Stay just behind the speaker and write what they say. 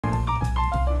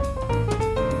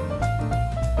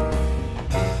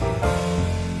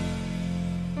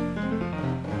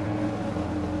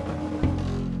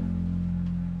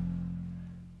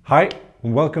Hi,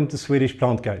 and welcome to Swedish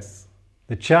Plant Guys,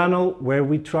 the channel where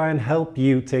we try and help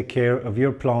you take care of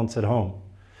your plants at home.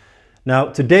 Now,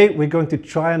 today we're going to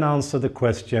try and answer the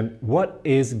question, what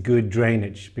is good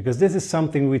drainage? Because this is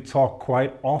something we talk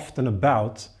quite often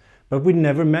about, but we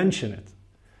never mention it.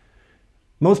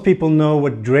 Most people know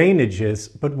what drainage is,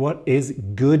 but what is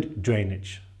good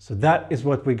drainage? So that is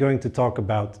what we're going to talk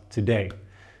about today.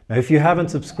 Now, if you haven't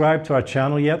subscribed to our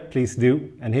channel yet, please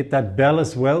do, and hit that bell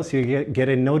as well so you get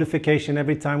a notification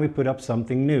every time we put up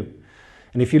something new.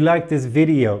 And if you like this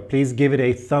video, please give it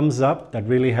a thumbs up. That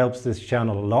really helps this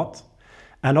channel a lot.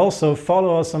 And also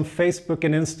follow us on Facebook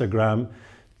and Instagram,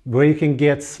 where you can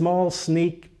get small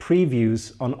sneak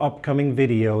previews on upcoming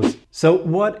videos. So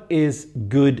what is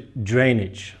good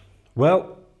drainage?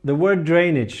 Well, the word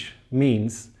drainage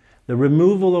means the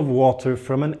removal of water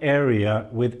from an area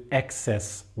with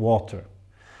excess water.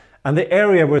 And the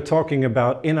area we're talking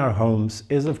about in our homes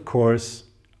is, of course,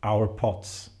 our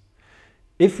pots.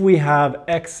 If we have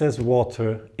excess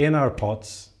water in our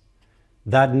pots,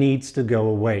 that needs to go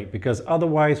away, because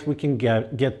otherwise we can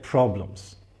get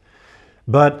problems.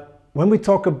 But when we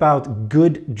talk about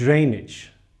good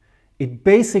drainage, it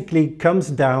basically comes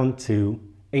down to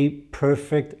a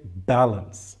perfect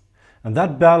balance. And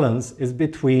that balance is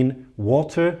between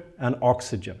water and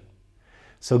oxygen.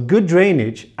 So good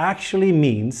drainage actually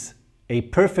means a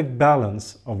perfect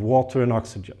balance of water and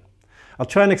oxygen. I'll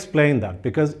try and explain that,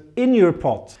 because in your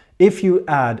pot, if you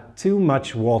add too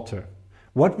much water,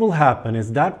 what will happen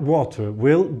is that water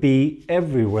will be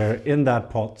everywhere in that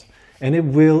pot, and it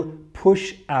will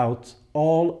push out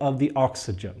all of the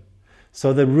oxygen,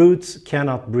 so the roots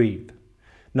cannot breathe.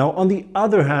 Now, on the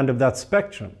other hand of that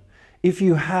spectrum, if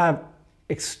you have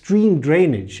extreme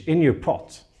drainage in your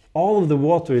pot, all of the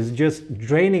water is just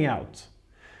draining out,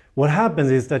 what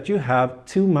happens is that you have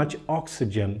too much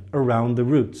oxygen around the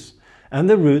roots, and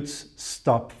the roots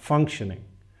stop functioning.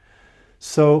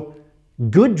 So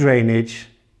good drainage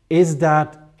is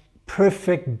that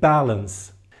perfect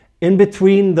balance in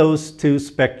between those two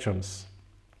spectrums.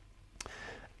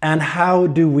 And how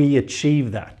do we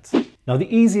achieve that? Now,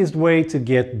 the easiest way to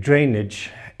get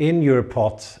drainage in your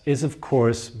pot is, of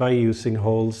course, by using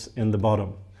holes in the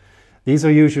bottom. These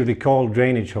are usually called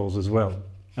drainage holes as well.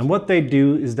 And what they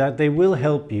do is that they will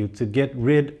help you to get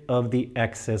rid of the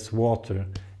excess water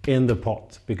in the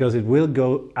pot, because it will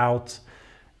go out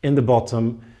in the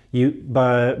bottom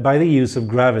by the use of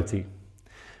gravity.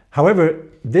 However,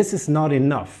 this is not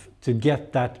enough to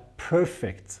get that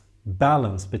perfect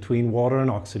balance between water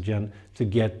and oxygen, to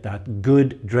get that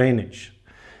good drainage.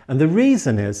 And the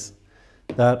reason is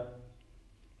that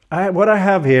what I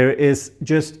have here is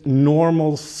just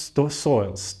normal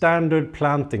soil, standard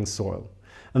planting soil.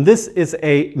 And this is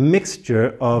a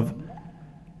mixture of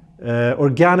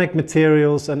organic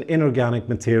materials and inorganic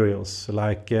materials.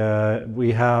 Like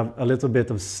we have a little bit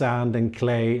of sand and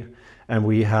clay, and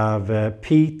we have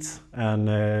peat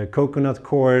and coconut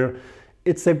coir.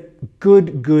 It's a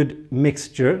good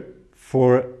mixture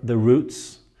for the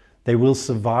roots. They will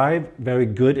survive very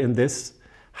good in this.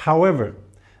 However,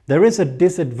 there is a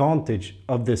disadvantage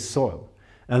of this soil,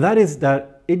 and that is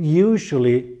that it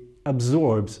usually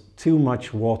absorbs too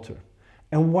much water.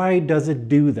 And why does it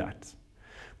do that?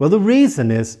 Well, the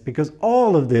reason is because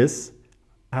all of this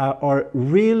are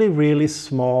really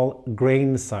small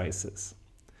grain sizes.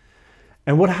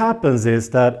 And what happens is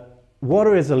that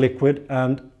water is a liquid,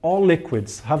 and all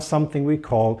liquids have something we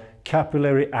call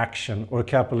capillary action or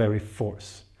capillary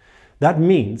force. That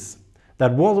means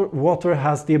that water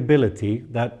has the ability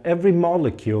that every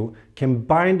molecule can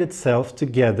bind itself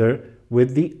together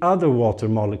with the other water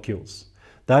molecules.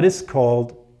 That is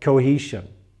called cohesion.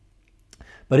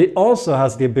 But it also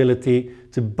has the ability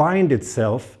to bind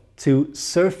itself to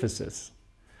surfaces.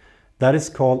 That is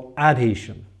called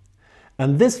adhesion.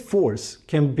 And this force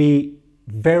can be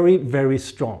very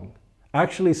strong.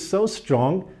 Actually so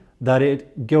strong that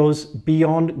it goes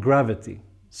beyond gravity.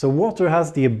 So water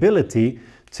has the ability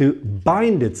to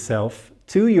bind itself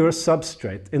to your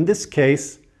substrate, in this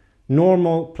case,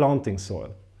 normal planting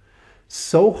soil,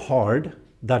 so hard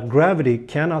that gravity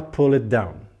cannot pull it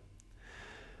down.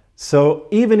 So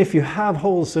even if you have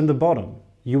holes in the bottom,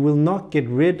 you will not get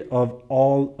rid of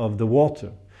all of the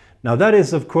water. Now, that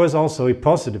is, of course, also a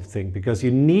positive thing, because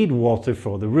you need water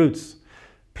for the roots.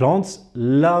 Plants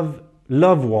love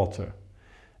water,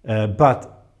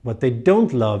 but what they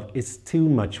don't love is too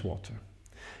much water.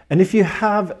 And if you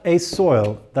have a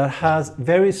soil that has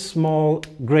very small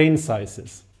grain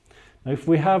sizes, now if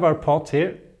we have our pot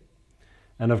here,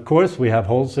 and of course we have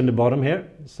holes in the bottom here,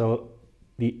 so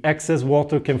the excess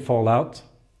water can fall out.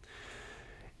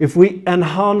 If we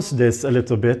enhance this a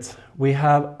little bit, we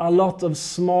have a lot of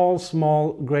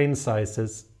small grain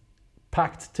sizes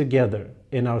packed together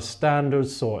in our standard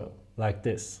soil, like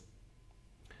this.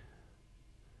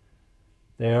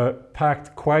 They are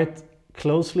packed quite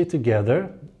closely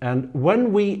together, and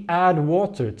when we add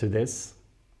water to this,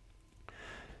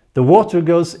 the water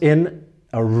goes in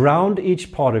around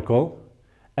each particle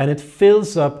and it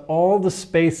fills up all the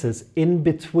spaces in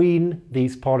between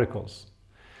these particles.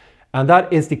 And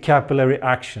that is the capillary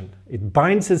action. It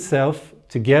binds itself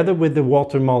together with the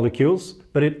water molecules,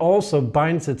 but it also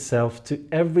binds itself to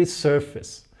every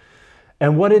surface.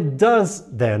 And what it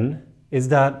does then is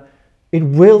that it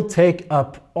will take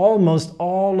up almost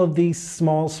all of these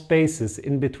small spaces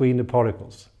in between the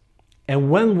particles.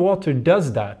 And when water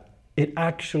does that, it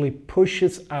actually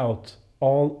pushes out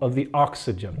all of the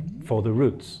oxygen for the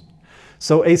roots.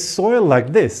 So a soil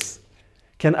like this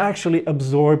can actually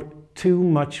absorb too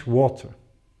much water.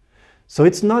 So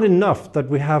it's not enough that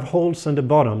we have holes in the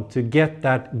bottom to get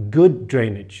that good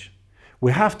drainage.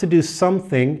 We have to do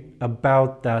something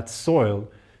about that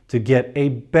soil to get a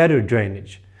better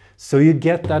drainage. So you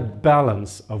get that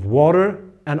balance of water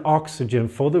and oxygen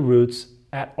for the roots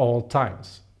at all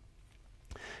times.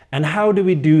 And how do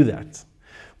we do that?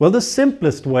 Well, the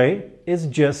simplest way is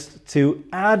just to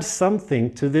add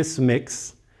something to this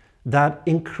mix that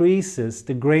increases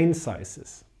the grain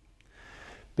sizes.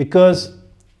 Because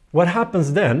what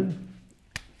happens then,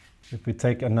 if we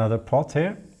take another pot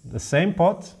here, the same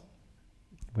pot,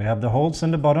 we have the holes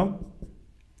in the bottom,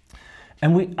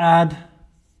 and we add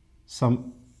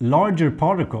some larger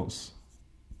particles.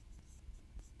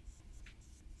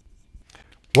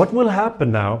 What will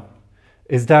happen now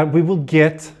is that we will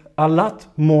get a lot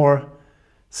more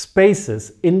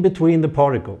spaces in between the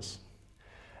particles.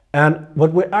 And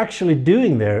what we're actually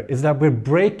doing there is that we're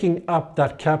breaking up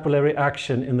that capillary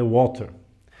action in the water.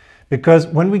 Because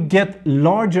when we get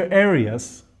larger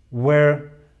areas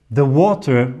where the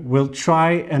water will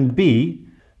try and be,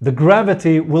 the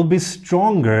gravity will be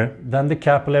stronger than the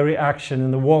capillary action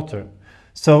in the water.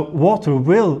 So water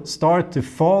will start to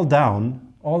fall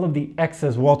down, all of the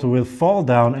excess water will fall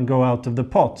down and go out of the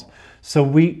pot. So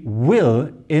we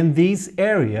will, in these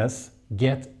areas,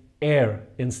 get air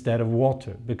instead of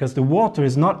water, because the water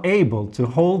is not able to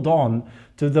hold on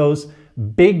to those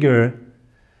bigger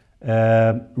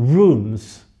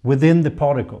rooms within the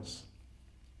particles.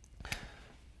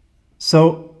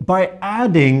 So by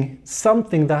adding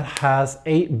something that has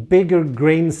a bigger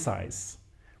grain size,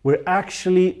 we're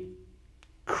actually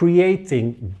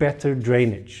creating better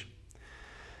drainage.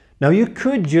 Now you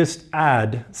could just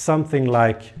add something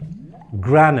like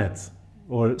granite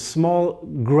or small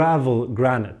gravel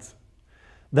granite.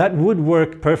 That would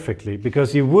work perfectly,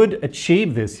 because you would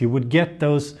achieve this. You would get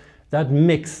that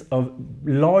mix of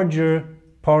larger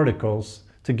particles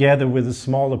together with the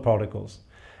smaller particles,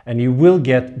 and you will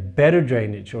get better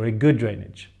drainage or a good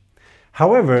drainage.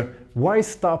 However, why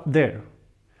stop there?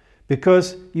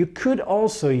 Because you could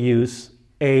also use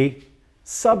a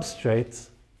substrate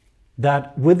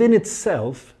that within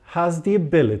itself has the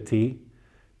ability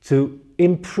to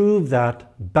improve that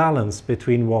balance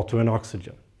between water and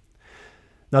oxygen.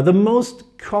 Now, the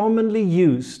most commonly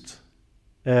used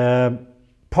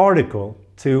particle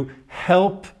to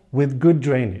help with good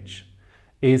drainage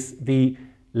is the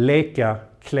LECA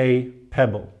clay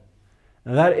pebble.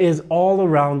 And that is all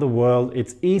around the world.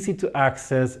 It's easy to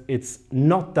access, it's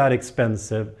not that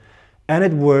expensive, and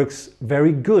it works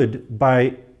very good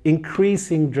by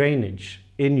increasing drainage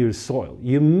in your soil.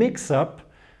 You mix up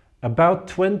about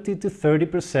 20 to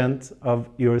 30% of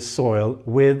your soil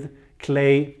with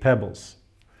clay pebbles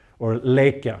or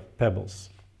LECA pebbles.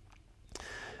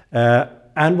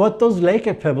 And what those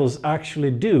LECA pebbles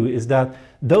actually do is that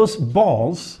those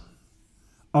balls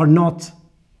are not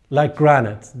like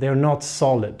granite, they're not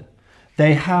solid.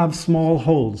 They have small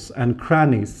holes and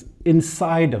crannies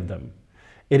inside of them.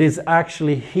 It is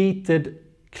actually heated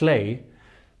clay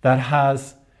that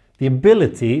has the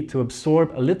ability to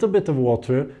absorb a little bit of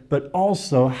water, but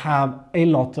also have a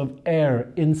lot of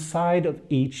air inside of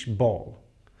each ball.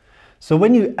 So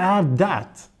when you add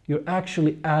that, you're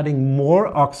actually adding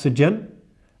more oxygen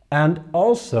and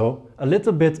also a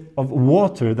little bit of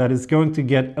water that is going to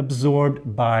get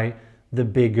absorbed by the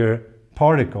bigger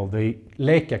particle, the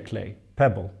LECA clay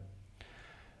pebble.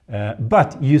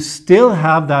 But you still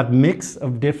have that mix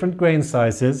of different grain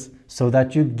sizes so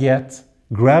that you get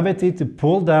gravity to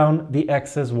pull down the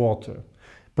excess water.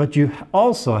 But you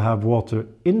also have water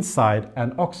inside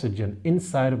and oxygen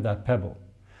inside of that pebble.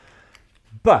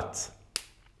 But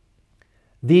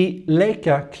the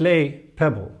LECA clay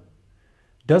pebble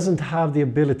doesn't have the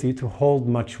ability to hold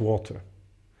much water.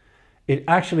 it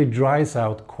actually dries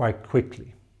out quite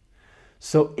quickly.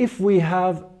 So if we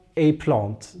have a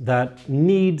plant that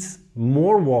needs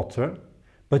more water,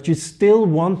 but you still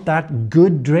want that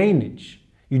good drainage,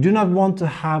 you do not want to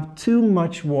have too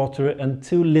much water and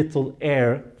too little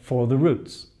air for the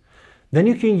roots, then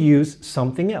you can use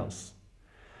something else.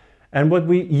 And what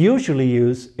we usually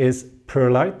use is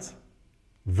perlite,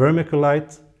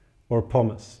 vermiculite, or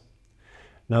pumice.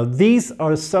 Now these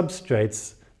are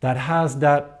substrates that has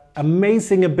that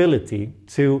amazing ability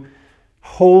to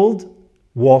hold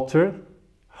water,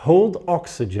 hold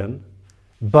oxygen,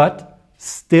 but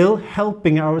still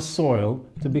helping our soil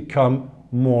to become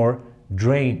more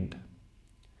drained.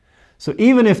 So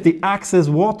even if the excess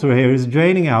water here is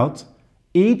draining out,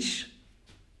 each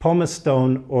pumice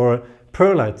stone or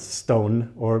perlite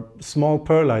stone or small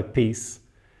perlite piece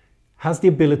has the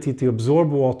ability to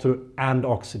absorb water and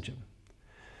oxygen.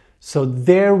 So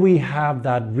there we have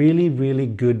that really, really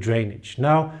good drainage.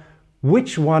 Now,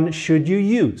 which one should you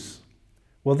use?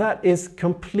 Well, that is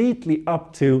completely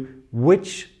up to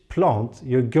which plant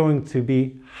you're going to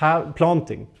be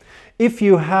planting. If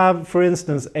you have, for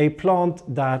instance, a plant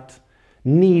that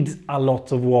needs a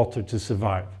lot of water to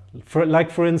survive,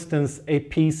 for instance, a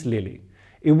peace lily,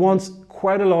 it wants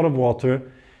quite a lot of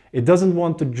water. It doesn't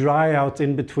want to dry out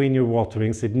in between your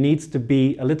waterings. It needs to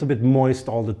be a little bit moist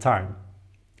all the time.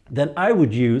 Then I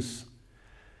would use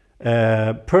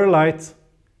perlite,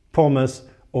 pumice,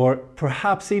 or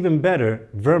perhaps even better,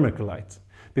 vermiculite.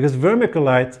 Because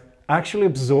vermiculite actually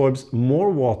absorbs more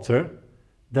water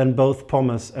than both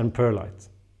pumice and perlite.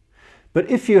 But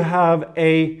if you have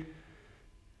a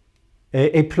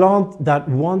plant that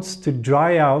wants to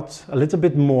dry out a little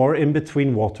bit more in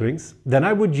between waterings, then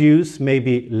I would use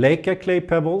maybe LECA clay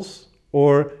pebbles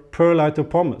or perlite or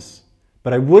pumice.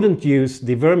 But I wouldn't use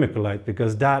the vermiculite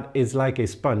because that is like a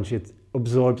sponge. It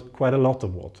absorbs quite a lot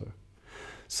of water.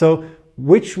 So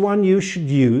which one you should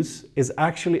use is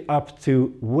actually up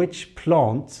to which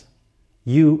plant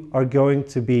you are going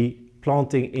to be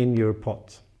planting in your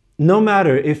pot. No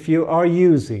matter if you are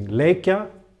using LECA,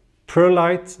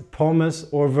 perlite, pumice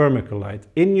or vermiculite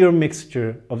in your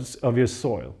mixture of your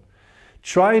soil,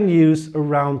 try and use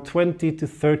around 20 to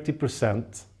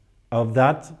 30% of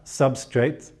that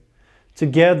substrate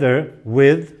together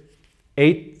with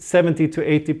 70 to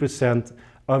 80%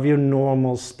 of your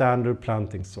normal standard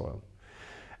planting soil.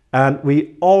 And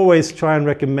we always try and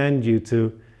recommend you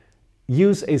to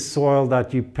use a soil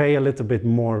that you pay a little bit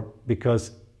more,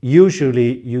 because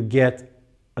usually you get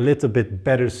a little bit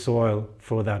better soil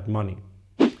for that money.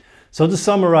 So to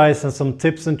summarize, and some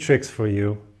tips and tricks for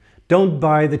you: don't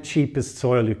buy the cheapest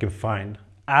soil you can find.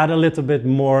 Add a little bit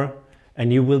more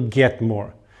and you will get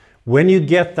more. When you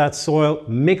get that soil,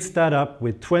 mix that up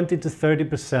with 20 to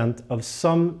 30% of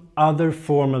some other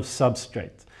form of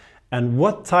substrate. And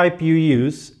what type you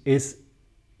use is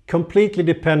completely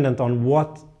dependent on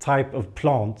what type of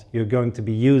plant you're going to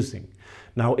be using.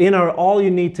 Now, in our All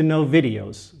You Need to Know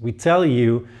videos, we tell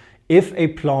you if a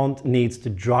plant needs to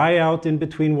dry out in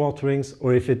between waterings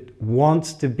or if it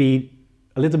wants to be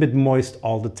a little bit moist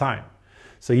all the time.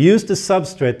 So use the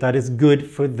substrate that is good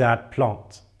for that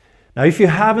plant. Now, if you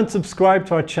haven't subscribed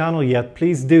to our channel yet,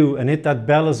 please do, and hit that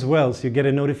bell as well so you get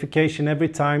a notification every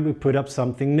time we put up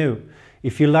something new.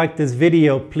 If you like this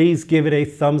video, please give it a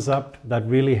thumbs up. That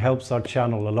really helps our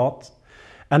channel a lot.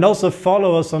 And also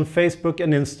follow us on Facebook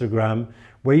and Instagram,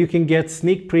 where you can get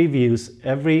sneak previews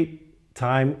every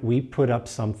time we put up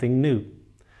something new.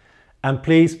 And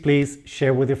please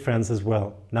share with your friends as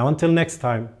well. Now, until next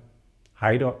time,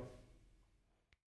 hej då!